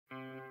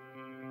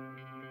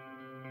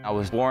I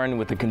was born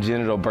with a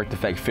congenital birth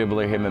defect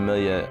fibular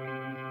hemimelia.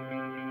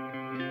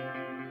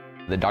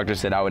 The doctor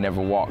said I would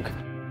never walk.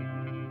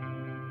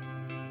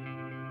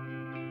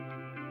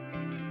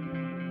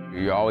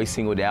 You're always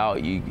singled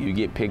out, you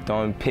get picked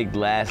on, picked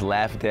last,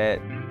 laughed at.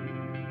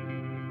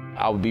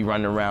 I would be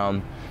running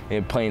around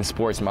and playing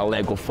sports, my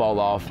leg will fall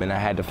off, and I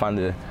had to find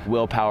the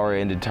willpower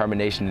and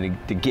determination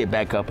to get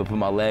back up and put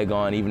my leg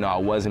on, even though I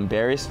was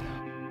embarrassed.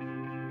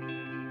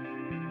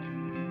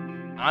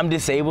 I'm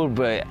disabled,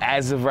 but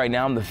as of right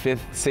now, I'm the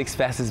sixth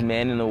fastest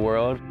man in the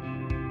world.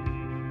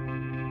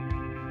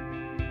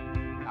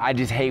 I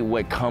just hate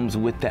what comes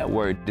with that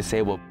word,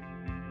 disabled.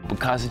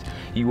 Because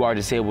you are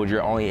disabled,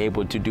 you're only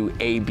able to do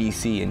A, B,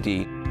 C, and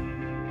D.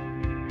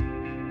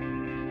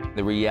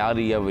 The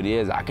reality of it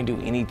is I can do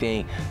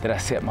anything that I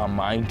set my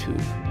mind to.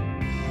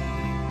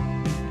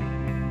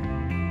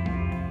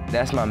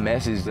 That's my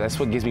message. That's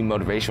what gives me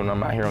motivation when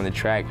I'm out here on the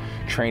track,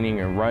 training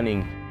and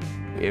running.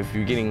 If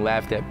you're getting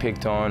laughed at,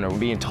 picked on, or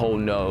being told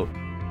no,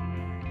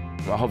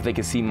 I hope they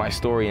can see my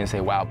story and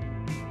say, wow,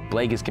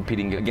 Blake is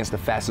competing against the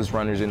fastest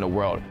runners in the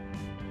world.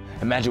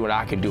 Imagine what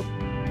I can do.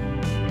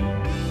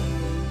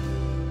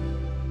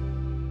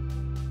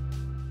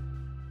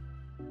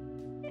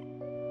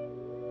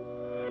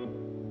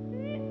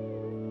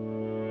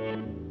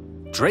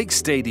 Drake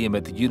Stadium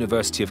at the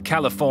University of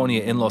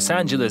California in Los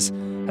Angeles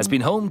has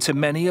been home to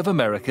many of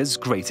America's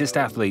greatest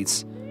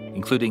athletes,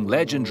 including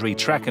legendary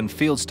track and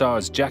field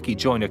stars Jackie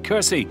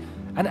Joyner-Kersee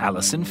and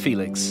Allyson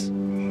Felix.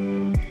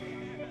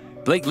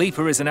 Blake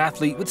Leeper is an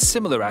athlete with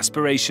similar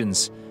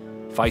aspirations.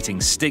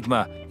 Fighting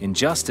stigma,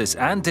 injustice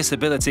and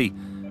disability,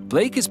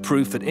 Blake is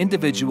proof that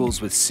individuals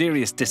with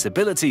serious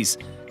disabilities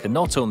can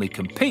not only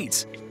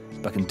compete,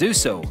 but can do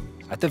so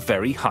at the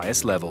very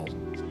highest level.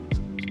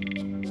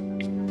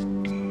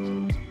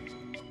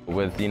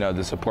 With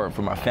the support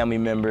from my family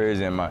members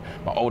and my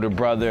older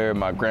brother,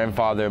 my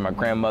grandfather, my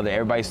grandmother,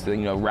 everybody's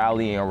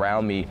rallying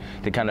around me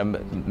to kind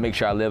of make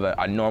sure I live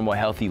a normal,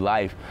 healthy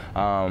life.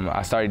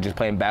 I started just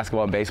playing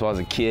basketball and baseball as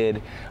a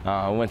kid.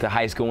 I went to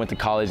high school, went to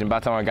college, and by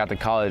the time I got to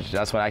college,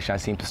 that's when actually I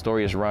seen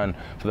Pistorius run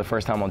for the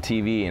first time on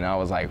TV, and I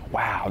was like,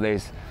 wow,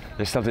 there's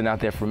something out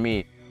there for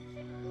me.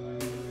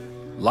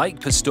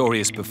 Like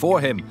Pistorius before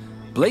him,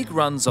 Blake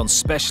runs on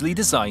specially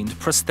designed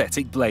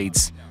prosthetic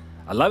blades,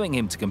 allowing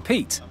him to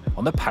compete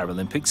on the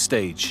Paralympic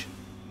stage.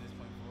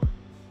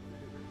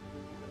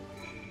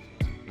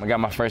 I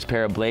got my first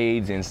pair of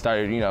blades and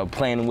started,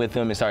 playing with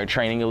them and started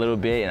training a little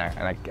bit,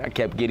 and I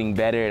kept getting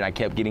better and I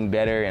kept getting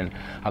better, and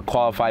I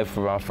qualified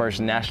for my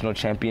first national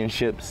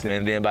championships.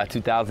 And then by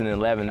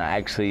 2011, I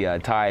actually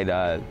tied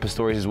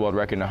Pistorius' world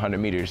record in 100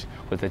 meters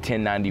with a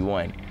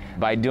 10:91.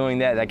 By doing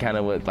that, that kind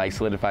of would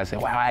solidify, say,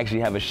 wow, I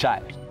actually have a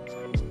shot.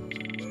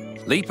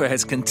 Leeper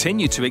has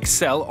continued to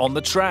excel on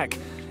the track.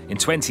 In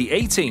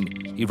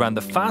 2018, he ran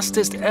the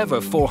fastest ever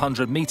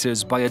 400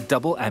 meters by a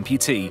double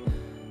amputee.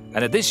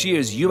 And at this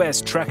year's US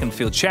Track and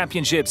Field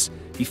Championships,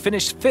 he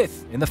finished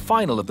 5th in the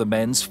final of the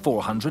men's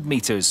 400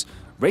 meters,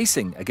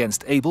 racing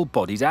against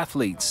able-bodied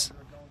athletes.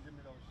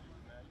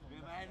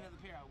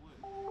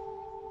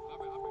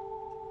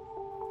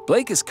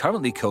 Blake is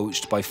currently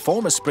coached by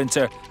former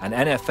sprinter and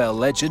NFL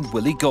legend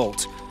Willie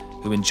Gault,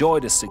 who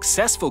enjoyed a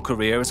successful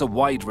career as a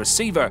wide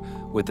receiver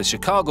with the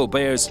Chicago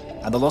Bears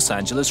and the Los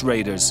Angeles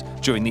Raiders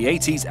during the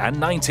 80s and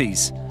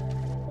 90s.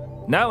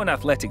 Now an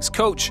athletics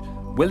coach,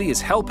 Willie is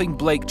helping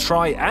Blake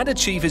try and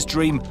achieve his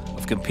dream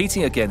of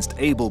competing against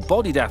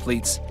able-bodied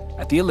athletes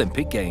at the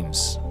Olympic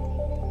Games.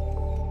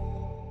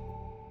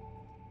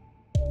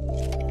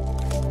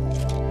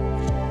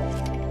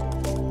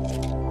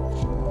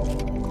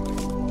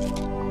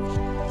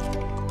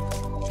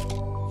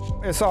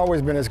 It's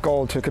always been his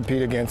goal to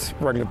compete against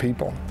regular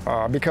people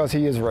because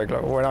he is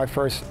regular. When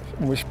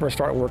we first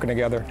started working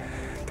together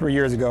 3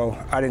 years ago,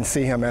 I didn't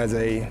see him as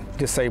a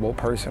disabled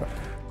person.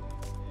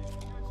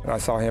 I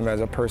saw him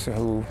as a person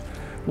who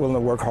willing to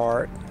work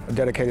hard,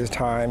 dedicate his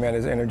time and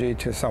his energy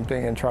to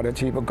something and try to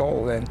achieve a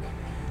goal. And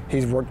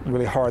he's worked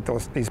really hard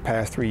these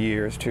past 3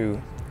 years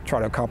to try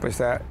to accomplish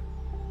that.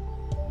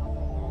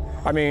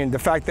 I mean, the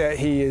fact that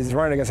he is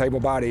running against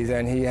able bodies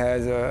and he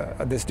has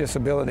this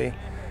disability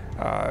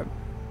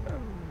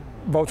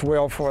bodes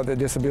well for the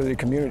disability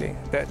community,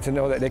 to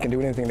know that they can do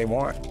anything they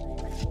want.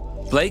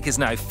 Blake is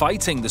now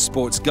fighting the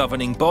sport's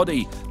governing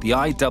body, the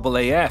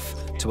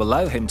IAAF, to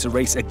allow him to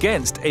race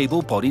against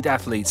able-bodied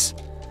athletes.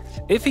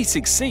 If he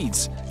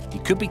succeeds, he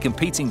could be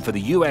competing for the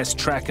US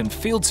track and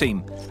field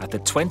team at the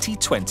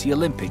 2020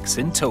 Olympics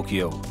in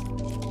Tokyo.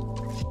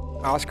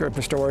 Oscar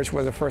Pistorius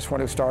was the first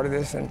one who started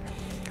this, and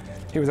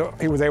he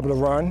was able to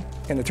run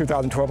in the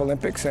 2012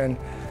 Olympics, and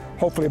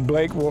hopefully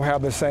Blake will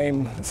have the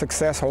same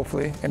success,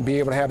 hopefully, and be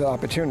able to have the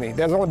opportunity.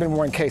 There's only been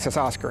one case, that's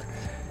Oscar,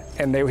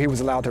 and he was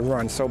allowed to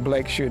run, so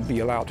Blake should be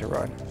allowed to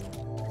run.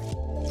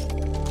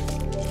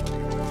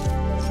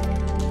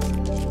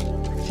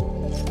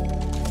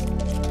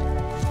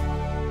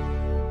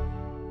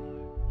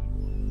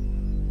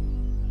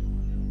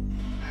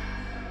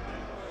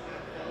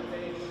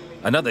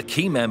 Another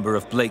key member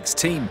of Blake's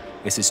team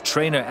is his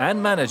trainer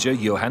and manager,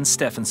 Johan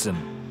Steffensen.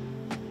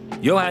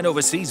 Johan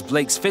oversees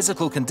Blake's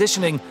physical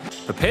conditioning,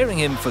 preparing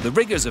him for the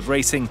rigors of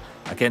racing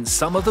against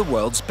some of the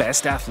world's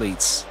best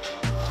athletes.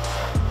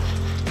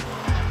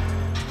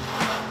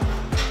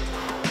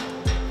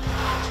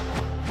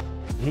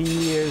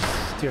 He is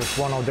just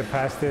one of the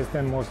fastest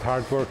and most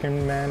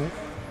hardworking men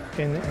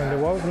in the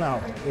world now.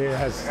 He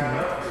has,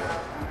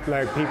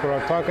 like people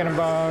are talking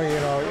about, you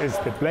know, it's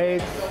the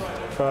blade,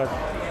 but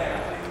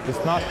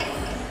it's not.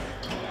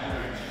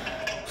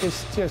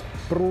 It's just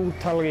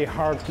brutally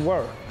hard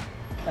work.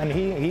 And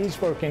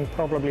he's working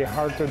probably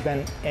harder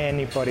than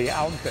anybody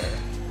out there.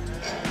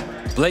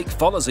 Blake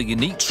follows a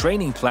unique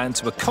training plan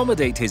to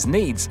accommodate his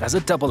needs as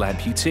a double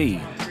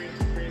amputee.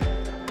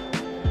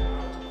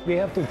 We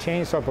have to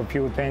change up a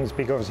few things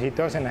because he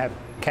doesn't have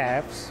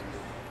calves,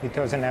 he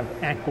doesn't have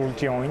ankle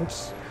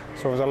joints,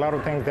 so there's a lot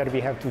of things that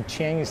we have to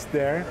change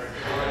there.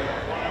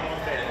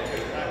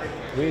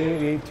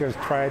 We just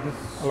tried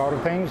a lot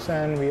of things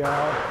and we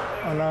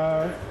are on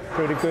a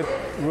pretty good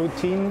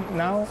routine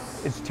now.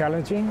 It's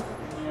challenging,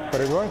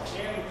 but it works.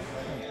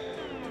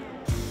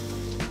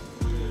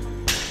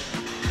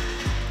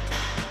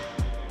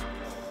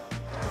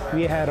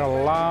 We had a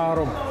lot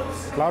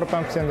of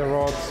bumps in the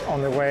roads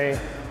on the way,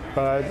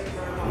 but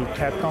he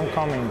kept on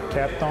coming,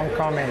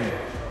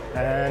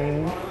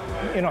 and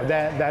you know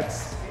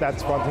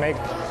that's what makes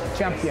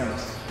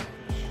champions.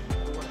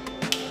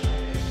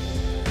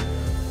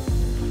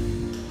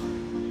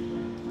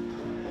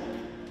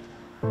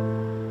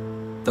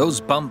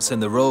 Those bumps in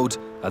the road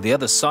are the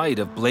other side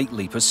of Blake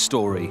Leeper's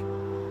story.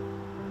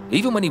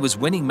 Even when he was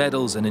winning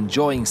medals and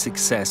enjoying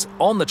success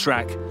on the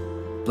track,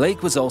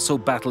 Blake was also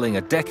battling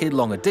a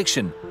decade-long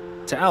addiction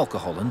to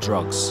alcohol and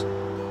drugs.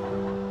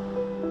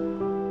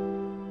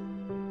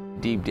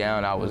 Deep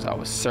down, I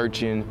was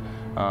searching.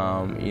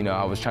 You know,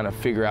 I was trying to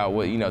figure out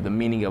what, you know, the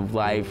meaning of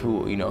life,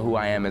 who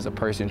I am as a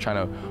person,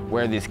 trying to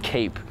wear this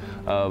cape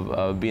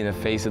of being the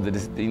face of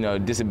the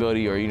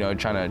disability, or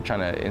trying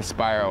to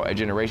inspire a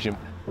generation.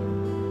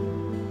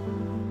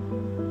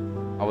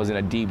 I was in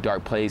a deep,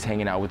 dark place,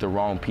 hanging out with the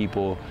wrong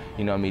people,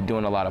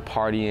 doing a lot of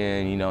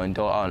partying,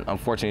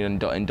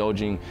 unfortunately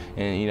indulging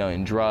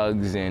in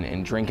drugs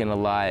and drinking a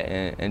lot,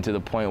 and to the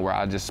point where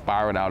I just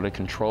spiraled out of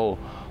control.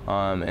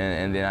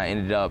 And then I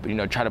ended up,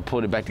 trying to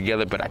pull it back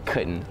together, but I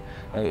couldn't.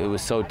 It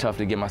was so tough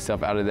to get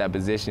myself out of that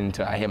position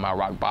until I hit my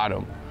rock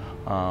bottom.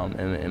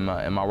 And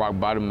my rock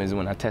bottom is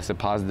when I tested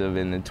positive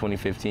in the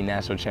 2015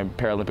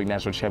 Paralympic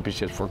National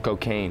Championships for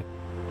cocaine.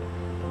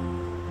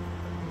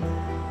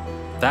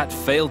 That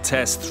failed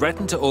test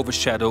threatened to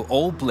overshadow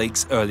all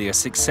Blake's earlier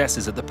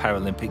successes at the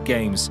Paralympic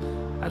Games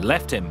and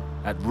left him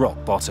at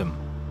rock bottom.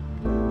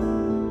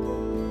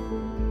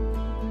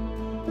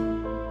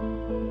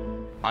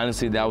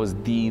 Honestly, that was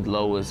the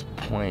lowest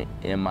point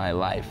in my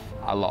life.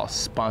 I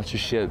lost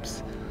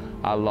sponsorships,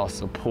 I lost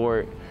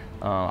support.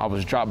 I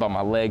was dropped by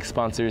my leg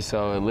sponsors,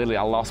 so literally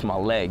I lost my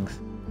legs.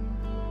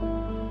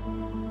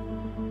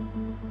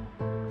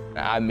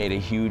 I made a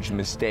huge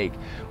mistake,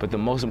 but the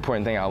most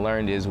important thing I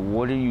learned is,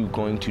 what are you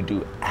going to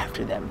do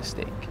after that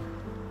mistake?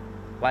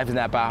 Life is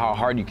not about how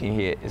hard you can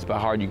hit, it's about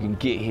how hard you can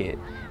get hit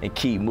and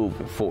keep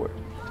moving forward.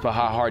 It's about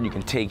how hard you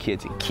can take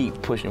hits and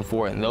keep pushing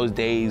forward. And those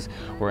days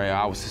where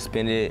I was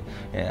suspended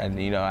and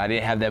I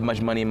didn't have that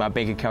much money in my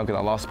bank account because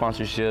I lost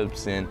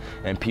sponsorships,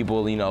 and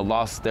people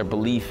lost their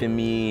belief in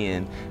me,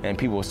 and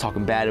people was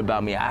talking bad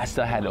about me, I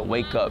still had to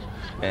wake up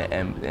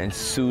and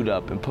suit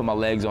up and put my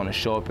legs on and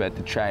show up at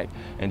the track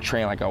and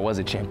train like I was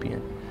a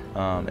champion.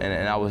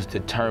 And I was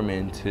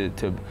determined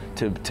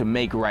to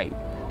make right,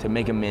 to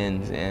make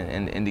amends,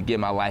 and to get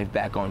my life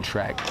back on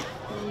track.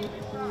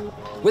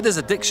 With his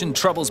addiction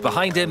troubles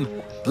behind him,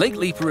 Blake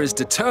Leeper is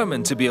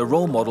determined to be a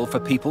role model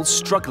for people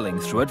struggling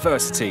through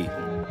adversity.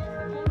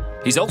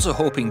 He's also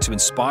hoping to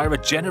inspire a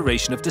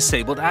generation of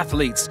disabled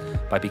athletes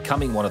by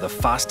becoming one of the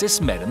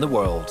fastest men in the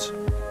world.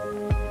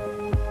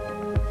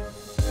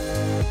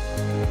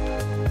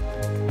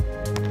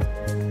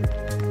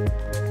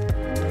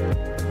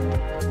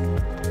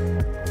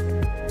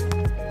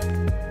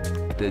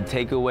 The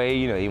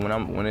takeaway,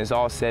 when it's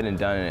all said and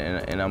done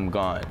and I'm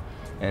gone,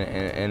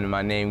 and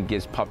my name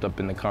gets popped up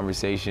in the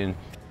conversation,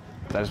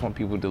 I just want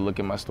people to look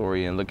at my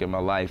story and look at my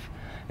life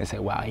and say,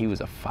 wow, he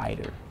was a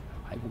fighter.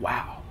 Like,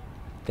 wow,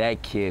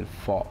 that kid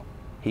fought.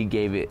 He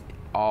gave it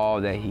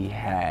all that he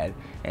had,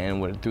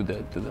 and through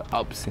the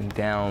ups and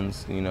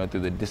downs, through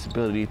the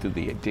disability, through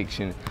the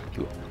addiction,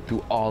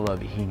 through all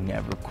of it, he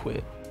never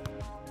quit.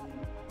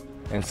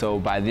 And so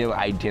by them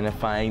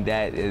identifying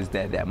that is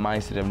that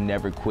mindset of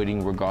never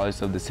quitting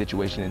regardless of the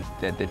situation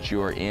that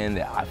you're in,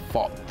 that I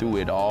fought through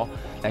it all,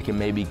 that can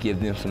maybe give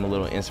them some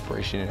little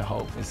inspiration and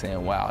hope, and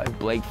saying, wow, if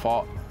Blake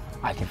fought,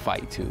 I can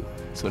fight too.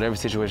 So whatever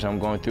situation I'm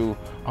going through,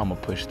 I'm gonna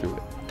push through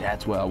it.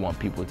 That's what I want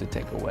people to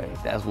take away.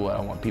 That's what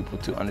I want people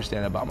to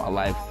understand about my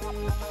life.